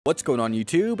What's going on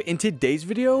YouTube? In today's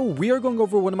video, we are going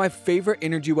over one of my favorite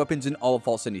energy weapons in all of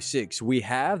Fall 76. We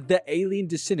have the Alien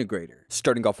Disintegrator.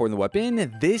 Starting off for the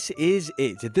weapon, this is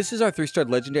it. This is our 3-star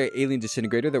legendary Alien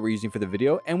Disintegrator that we're using for the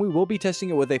video, and we will be testing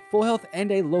it with a full health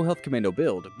and a low health commando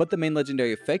build. But the main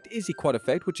legendary effect is the quad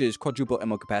effect, which is quadruple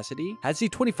ammo capacity, has the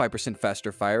 25%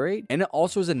 faster fire rate, and it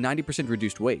also has a 90%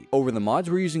 reduced weight. Over the mods,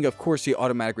 we're using of course the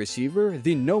automatic receiver,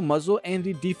 the no muzzle, and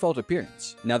the default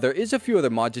appearance. Now there is a few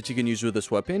other mods that you can use with this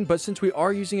weapon, but since we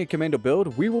are using a commando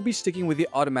build, we will be sticking with the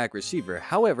automatic receiver.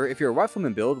 However, if you're a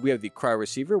rifleman build, we have the cryo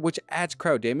receiver, which adds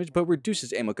cryo damage but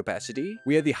reduces ammo capacity.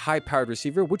 We have the high powered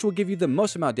receiver, which will give you the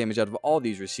most amount of damage out of all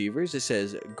these receivers. It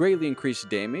says greatly increased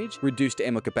damage, reduced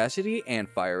ammo capacity, and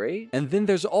fire rate. And then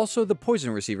there's also the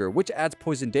poison receiver, which adds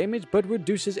poison damage but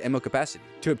reduces ammo capacity.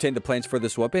 To obtain the plans for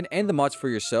this weapon and the mods for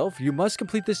yourself, you must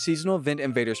complete the seasonal event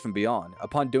Invaders from Beyond.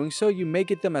 Upon doing so, you may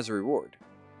get them as a reward.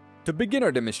 To begin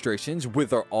our demonstrations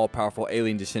with our all-powerful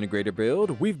Alien Disintegrator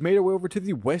build, we've made our way over to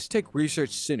the West Tech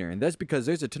Research Center, and that's because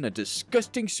there's a ton of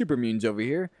disgusting super mutants over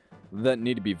here that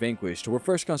need to be vanquished. We're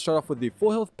first going to start off with the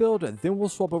full health build, and then we'll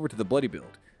swap over to the bloody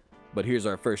build. But here's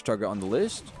our first target on the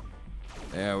list.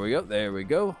 There we go, there we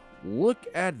go. Look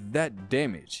at that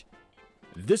damage.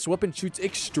 This weapon shoots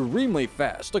extremely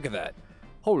fast, look at that.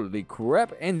 Holy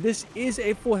crap, and this is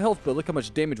a full health build. Look how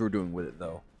much damage we're doing with it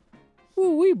though.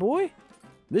 Woo-wee boy.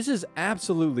 This is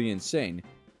absolutely insane.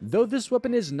 Though this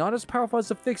weapon is not as powerful as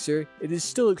the Fixer, it is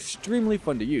still extremely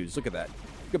fun to use. Look at that.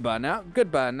 Goodbye now.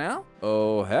 Goodbye now.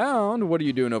 Oh, Hound, what are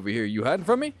you doing over here? You hiding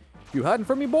from me? You hiding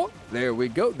from me, boy? There we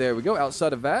go. There we go.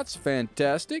 Outside of VATS.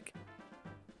 Fantastic.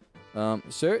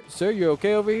 Sir, you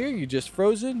okay over here? You just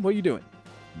frozen? What are you doing?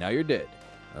 Now you're dead.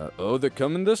 Oh, they're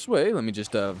coming this way. Let me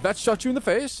just, VATS shot you in the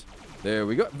face. There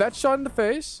we go. VATS shot in the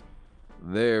face.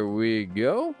 There we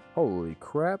go. Holy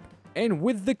crap. And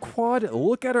with the quad,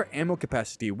 look at our ammo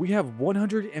capacity. We have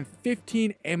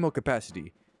 115 ammo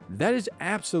capacity. That is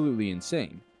absolutely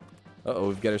insane. Uh-oh,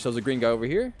 we've got ourselves a green guy over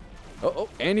here. Uh-oh,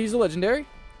 and he's a legendary.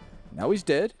 Now he's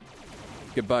dead.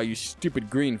 Goodbye, you stupid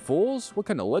green fools. What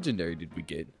kind of legendary did we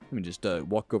get? Let me just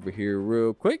walk over here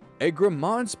real quick. A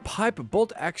Gramon's pipe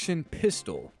bolt action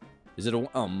pistol. Is it a...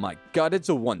 Oh my god, it's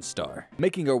a 1-star.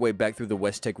 Making our way back through the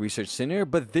West Tech Research Center,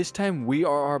 but this time we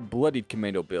are our Bloodied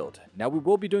Commando build. Now we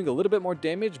will be doing a little bit more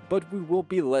damage, but we will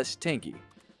be less tanky.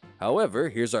 However,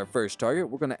 here's our first target.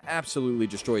 We're going to absolutely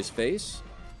destroy his face.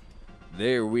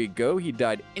 There we go. He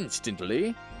died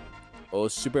instantly. Oh,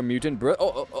 super mutant bro.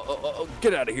 Oh,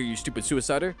 get out of here, you stupid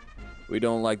suicider. We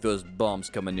don't like those bombs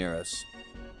coming near us.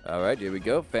 Alright, here we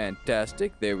go.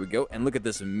 Fantastic. There we go. And look at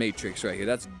this matrix right here.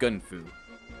 That's gunfu.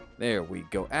 There we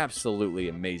go. Absolutely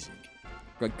amazing.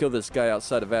 We're going to kill this guy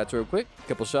outside of VATS real quick.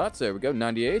 Couple shots. There we go.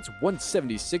 98s.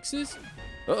 176s.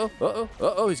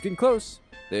 Uh-oh. He's getting close.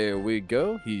 There we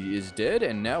go. He is dead.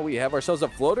 And now we have ourselves a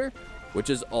floater,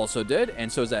 which is also dead.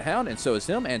 And so is that hound. And so is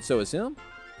him. And so is him.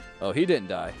 Oh, he didn't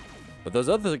die. But those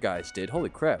other guys did. Holy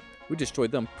crap. We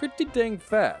destroyed them pretty dang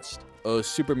fast. Oh,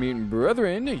 super mutant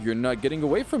brethren. You're not getting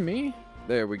away from me.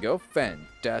 There we go.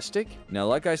 Fantastic. Now,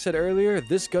 like I said earlier,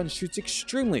 this gun shoots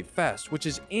extremely fast, which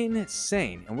is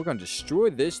insane. And we're going to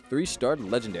destroy this 3-star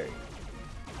legendary.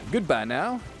 Goodbye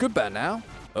now. Goodbye now.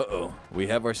 Uh-oh. We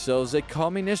have ourselves a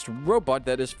communist robot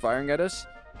that is firing at us.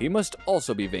 He must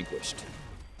also be vanquished.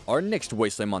 Our next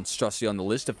wasteland monstrosity on the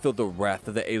list to fill the wrath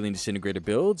of the Alien Disintegrator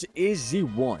builds is the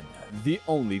one, the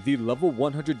only, the level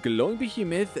 100 glowing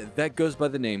behemoth that goes by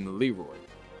the name Leroy.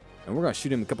 And we're going to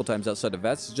shoot him a couple times outside of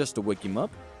VATS just to wake him up.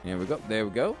 There we go. There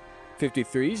we go.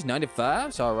 53s,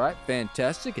 95s. All right.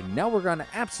 Fantastic. And now we're going to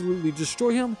absolutely destroy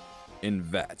him in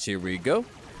VATS. Here we go.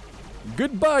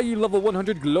 Goodbye, you level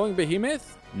 100 glowing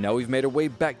behemoth. Now we've made our way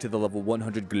back to the level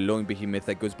 100 glowing behemoth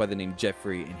that goes by the name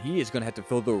Jeffrey. And he is going to have to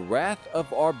feel the wrath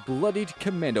of our Bloodied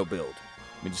Commando build.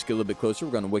 Let me just get a little bit closer.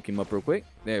 We're going to wake him up real quick.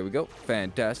 There we go.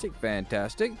 Fantastic.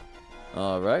 Fantastic.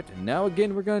 All right. And now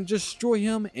again, we're going to destroy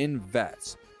him in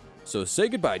VATS. So say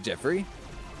goodbye, Jeffrey.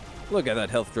 Look at that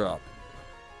health drop.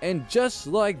 And just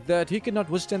like that, he cannot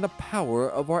withstand the power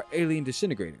of our Alien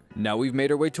Disintegrator. Now we've made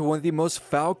our way to one of the most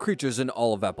foul creatures in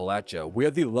all of Appalachia. We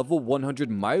have the level 100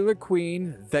 Mylar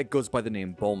Queen that goes by the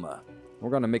name Bulma.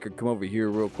 We're going to make her come over here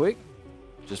real quick.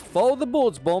 Just follow the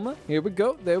bullets, Bulma. Here we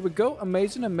go. There we go.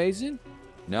 Amazing, amazing.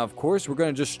 Now, of course, we're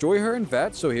going to destroy her in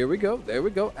VATS. So here we go. There we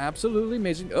go. Absolutely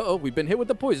amazing. Uh-oh, we've been hit with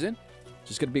the poison.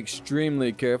 Just got to be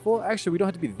extremely careful. Actually, we don't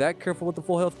have to be that careful with the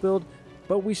full health build,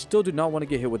 but we still do not want to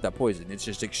get hit with that poison. It's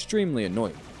just extremely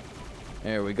annoying.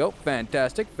 There we go.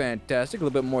 Fantastic. Fantastic. A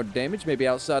little bit more damage, maybe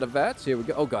outside of VATS. Here we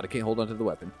go. Oh, God, I can't hold on to the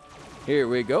weapon. Here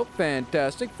we go.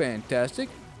 Fantastic. Fantastic.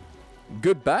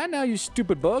 Goodbye now, you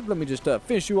stupid bug. Let me just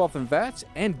finish you off in VATS.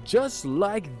 And just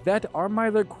like that, our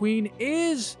Mylar Queen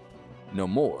is no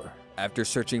more. After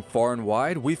searching far and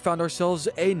wide, we found ourselves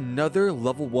another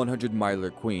level 100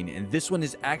 Mylar Queen. And this one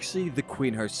is actually the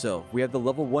Queen herself. We have the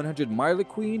level 100 Mylar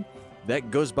Queen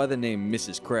that goes by the name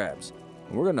Mrs. Krabs.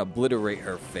 And we're going to obliterate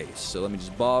her face. So let me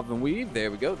just bob and weave.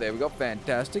 There we go. There we go.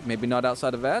 Fantastic. Maybe not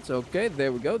outside of VATS. Okay,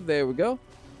 there we go. There we go.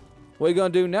 What are you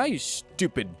going to do now, you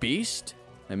stupid beast?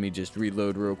 Let me just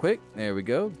reload real quick. There we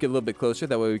go. Get a little bit closer.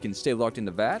 That way we can stay locked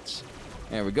into VATS.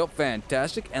 There we go.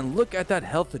 Fantastic. And look at that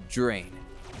health drain.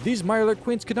 These Mylar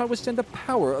Queens could not withstand the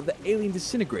power of the Alien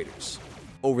Disintegrators.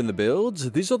 Over in the builds,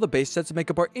 these are the base sets that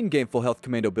make up our in-game full health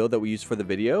commando build that we use for the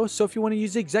video, so if you want to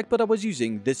use the exact build I was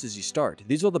using, this is your start.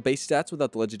 These are the base stats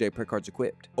without the legendary perk cards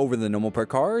equipped. Over in the normal perk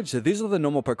cards, these are the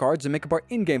normal perk cards that make up our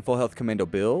in-game full health commando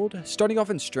build. Starting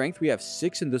off in strength, we have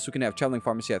 6, and this we can have traveling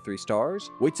pharmacy at 3 stars.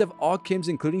 Weights of all chems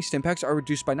including stim packs are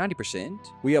reduced by 90%.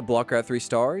 We have blocker at 3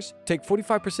 stars. Take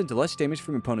 45% less damage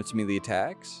from opponents' melee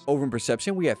attacks. Over in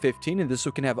perception, we have 15, and this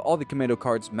we can have all the commando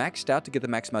cards maxed out to get the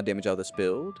max amount of damage out of this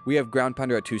build. We have ground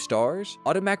pounder at 2 stars.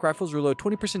 Automatic rifles reload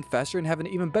 20% faster and have an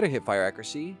even better hip fire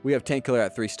accuracy. We have tank killer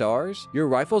at 3 stars. Your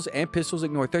rifles and pistols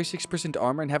ignore 36%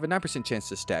 armor and have a 9% chance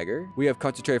to stagger. We have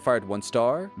concentrated fire at 1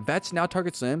 star. VATS now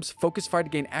targets limbs. Focus fire to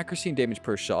gain accuracy and damage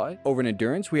per shot. Over in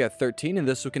endurance, we have 13, and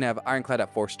this we can have ironclad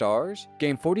at 4 stars.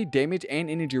 Gain 40 damage and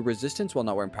energy resistance while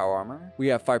not wearing power armor. We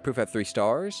have fireproof at 3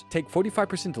 stars. Take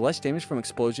 45% less damage from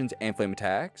explosions and flame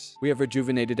attacks. We have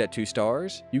rejuvenated at 2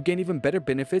 stars. You gain even better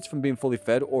benefits from being fully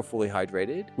fed or fully hydrated.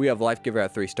 We have life giver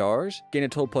at 3 stars. Gain a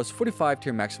total plus 45 to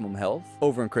your maximum health.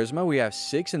 Over in charisma, we have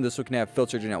 6, and this one can have field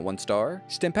surgeon at 1 star.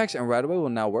 Stim packs and right away will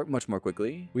now work much more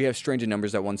quickly. We have strange in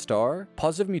numbers at 1 star.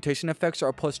 Positive mutation effects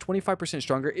are plus 25%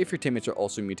 stronger if your teammates are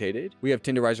also mutated. We have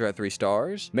tenderizer at 3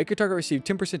 stars. Make your target receive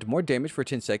 10% more damage for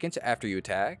 10 seconds after you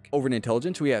attack. Over in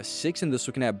intelligence, we have 6, and this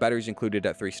one can have batteries included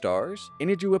at 3 stars.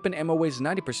 Energy weapon ammo weighs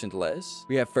 90% less.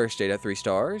 We have first aid at 3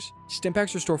 stars. Stim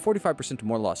packs restore 45%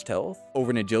 more lost health.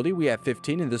 Over in agility, we have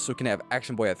 15, and this one can have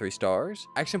action boy at 3 stars.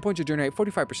 Action points regenerate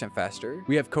 45% faster.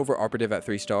 We have covert operative at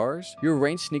 3 stars. Your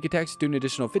ranged sneak attacks do an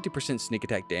additional 50% sneak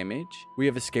attack damage. We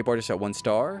have escape artist at 1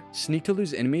 star. Sneak to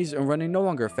lose enemies and running no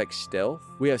longer affects stealth.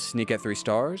 We have sneak at 3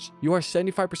 stars. You are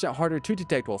 75% harder to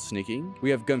detect while sneaking. We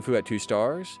have gun fu at 2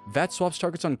 stars. VAT swaps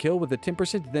targets on kill with a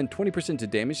 10% then 20% to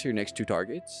damage to your next 2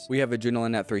 targets. We have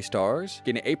adrenaline at 3 stars.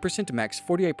 Gain 8% to max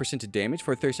 48% to damage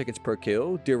for 30 seconds per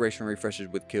kill. Duration refreshes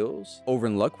with kills. Over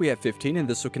in luck, we have 15, and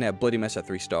this one can have bloody mess at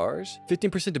 3 stars.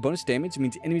 15% to bonus damage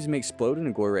means enemies may explode in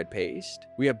a glory red paste.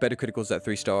 We have better criticals at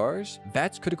 3 stars.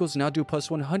 VATS criticals now do plus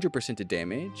 100% to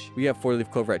damage. We have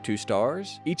 4-leaf clover at 2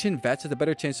 stars. Each in VATS has a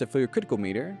better chance to fill your critical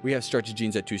meter. We have stretchy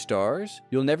jeans at 2 stars.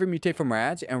 You'll never mutate from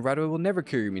rads, and right away will never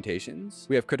cure your mutations.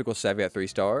 We have critical savvy at 3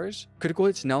 stars. Critical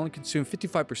hits now only consume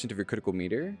 55% of your critical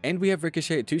meter. And we have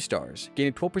ricochet at 2 stars. Gain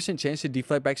a 12% chance to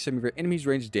deflect back some of your enemy's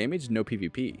ranged damage, no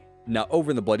PvP. Now over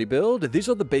in the Bloody build, these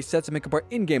are the base stats that make up our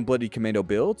in-game Bloody Commando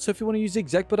build, so if you want to use the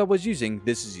exact build I was using,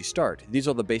 this is your start. These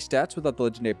are the base stats without the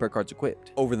legendary perk cards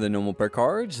equipped. Over the normal perk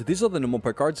cards, these are the normal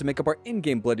perk cards that make up our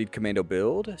in-game Bloodied Commando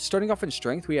build. Starting off in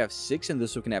strength, we have 6, and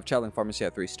this one can have traveling pharmacy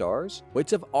at 3 stars.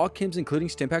 Weights of all chems including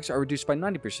stim packs are reduced by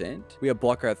 90%. We have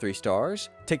blocker at 3 stars.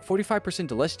 Take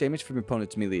 45% less damage from your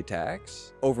opponent's melee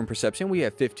attacks. Over in perception, we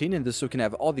have 15, and this one can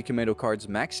have all the commando cards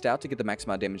maxed out to get the max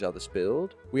amount of damage out of this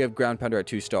build. We have ground pounder at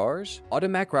 2 stars.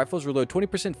 Automatic rifles reload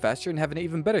 20% faster and have an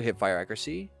even better hip fire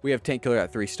accuracy. We have tank killer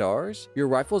at 3 stars. Your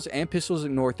rifles and pistols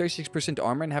ignore 36%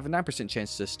 armor and have a 9%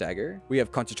 chance to stagger. We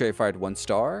have concentrated fire at 1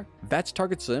 star. VATS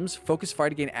targets limbs. Focus fire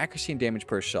to gain accuracy and damage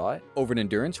per shot. Over in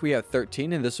endurance, we have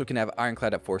 13, and this one can have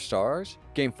ironclad at 4 stars.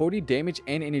 Gain 40 damage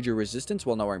and energy resistance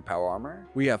while not wearing power armor.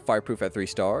 We have fireproof at 3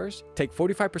 stars. Take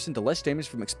 45% less damage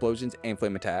from explosions and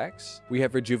flame attacks. We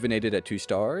have rejuvenated at 2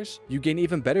 stars. You gain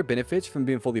even better benefits from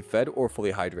being fully fed or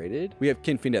fully hydrated. We have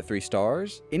Kinfiend at 3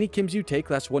 stars. Any chems you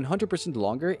take last 100%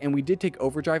 longer, and we did take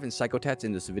overdrive and psychotats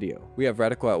in this video. We have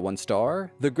radical at 1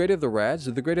 star. The greater the rads,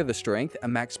 the greater the strength, a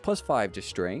max plus 5 to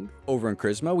strength. Over in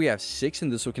charisma, we have 6,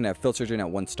 and this one can have field surgeon at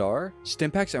 1 star.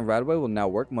 Stim packs and radaway will now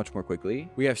work much more quickly.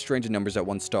 We have strange in numbers at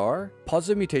 1 star.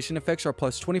 Positive mutation effects are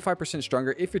plus 25%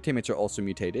 stronger if your teammates are also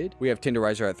mutated. We have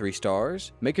tenderizer at 3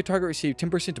 stars. Make your target receive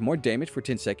 10% more damage for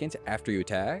 10 seconds after you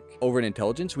attack. Over in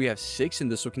intelligence, we have 6,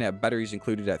 and this one can have batteries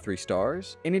included at 3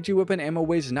 stars. Energy weapon ammo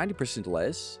weighs 90%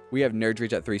 less. We have nerd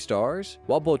rage at 3 stars.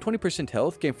 While below 20%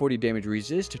 health, gain 40 damage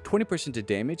resist, 20% to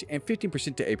damage, and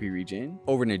 15% to AP regen.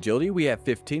 Over in agility, we have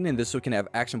 15, and this one can have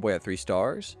action boy at 3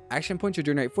 stars. Action points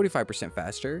regenerate 45%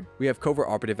 faster. We have covert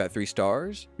operative at 3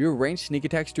 stars. Your ranged sneak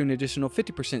attacks do an additional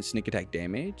 50% sneak attack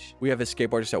damage. We have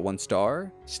Escape Artist at 1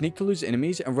 star. Sneak to lose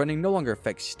enemies and running no longer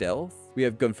affects stealth. We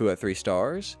have Gunfu at 3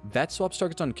 stars. That swaps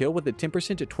targets on kill with a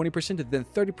 10% to 20% and then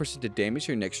 30% of damage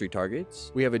to your next 3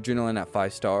 targets. We have Adrenaline at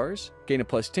 5 stars. Gain a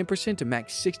plus 10% to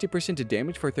max 60% of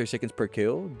damage for 30 seconds per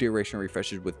kill. Duration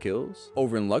refreshes with kills.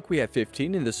 Over in Luck, we have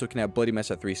 15, and this looking at Bloody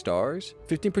Mess at 3 stars.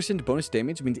 15% bonus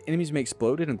damage means enemies may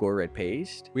explode in a glow red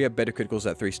paste. We have Better Criticals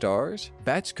at 3 stars.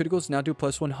 VATS criticals now do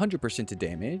plus 100% to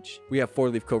damage. We have 4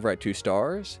 Leaf Cobra at 2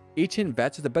 stars. Each hit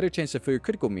VATS with a better chance to fill your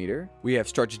critical meter. We have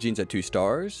Starchy Jeans at 2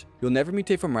 stars. You'll never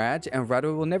mutate from Rads, and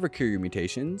Radaway will never cure your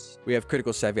mutations. We have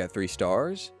Critical Savvy at 3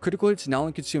 stars. Critical hits now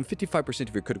only consume 55%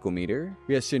 of your critical meter.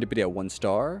 We have Serendipity at 1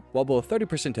 star. While below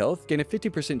 30% health, gain a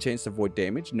 50% chance to avoid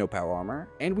damage, no power armor.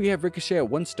 And we have Ricochet at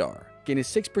 1 star. Gain a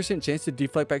 6% chance to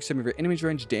deflect back some of your enemy's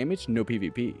range damage, no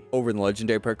PvP. Over in the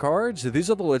Legendary Perk cards, these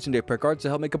are the Legendary Perk cards that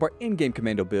help make up our in-game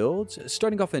Commando builds.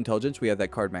 Starting off with Intelligence, we have that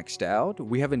card maxed out.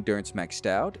 We have Endurance maxed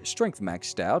out, Strength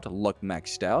maxed out, Luck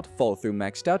maxed out, Follow Through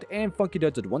maxed out, and Funky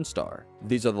Duds at 1 star.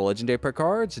 These are the Legendary Perk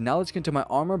cards. Now let's get into my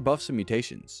armor, buffs, and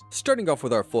mutations. Starting off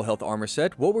with our full health armor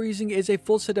set, what we're using is a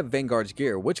full set of Vanguard's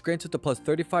gear, which grants us a plus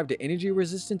 35 to energy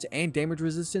resistance and damage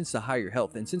resistance to higher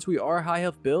health. And since we are a high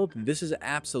health build, this is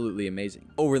absolutely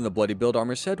amazing. Over in the Bloody build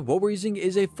armor set, what we're using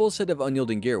is a full set of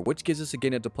Unyielding gear, which gives us a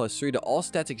gain up to plus 3 to all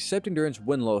stats except endurance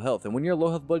when low health. And when you're a low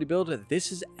health Bloody build,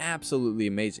 this is absolutely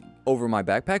amazing. Over my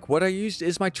backpack, what I used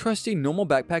is my trusty normal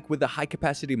backpack with the high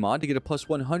capacity mod to get a plus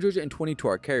 120 to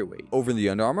our carry weight. Over in the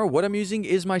Under Armor, what I'm using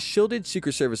is my shielded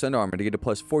Secret Service Under Armor to get a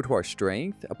plus 4 to our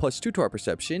strength, a plus 2 to our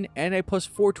perception, and a plus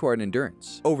 4 to our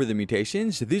endurance. Over the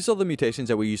mutations, these are the mutations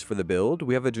that we use for the build.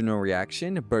 We have Adrenal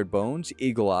Reaction, Bird Bones,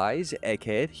 Eagle Eyes,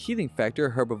 Egghead, Healing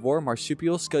Factor, Herbivore,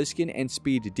 Marsupial, Skin, and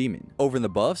Speed Demon. Over in the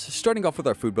buffs, starting off with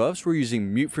our food buffs, we're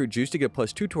using Mute Fruit Juice to get a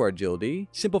plus 2 to our agility,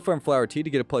 Simple Firm Flower Tea to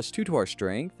get a plus 2 to our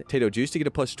strength, Potato Juice to get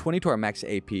a plus 20 to our max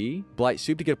AP, Blight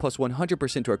Soup to get a plus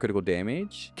 100% to our critical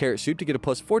damage, Carrot Soup to get a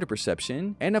plus 4 to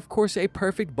perception, and of course a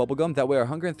perfect bubblegum, that way our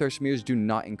hunger and thirst meters do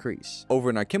not increase. Over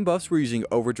in our chem buffs, we're using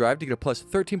Overdrive to get a plus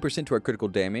 13% to our critical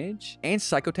damage, and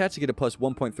Psychotats to get a plus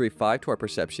 1.35 to our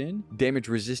perception, Damage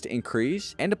Resist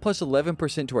Increase, and a plus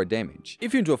 11% to our damage.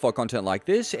 If you enjoy fall content like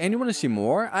this and you want to see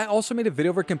more, I also made a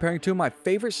video over comparing two of my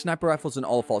favorite sniper rifles in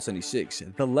all of Fall 76,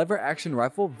 the lever action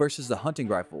rifle versus the hunting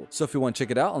rifle. So if you want to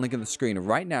check it out, I'll link on the screen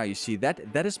right now. You see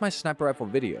that is my sniper rifle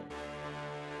video.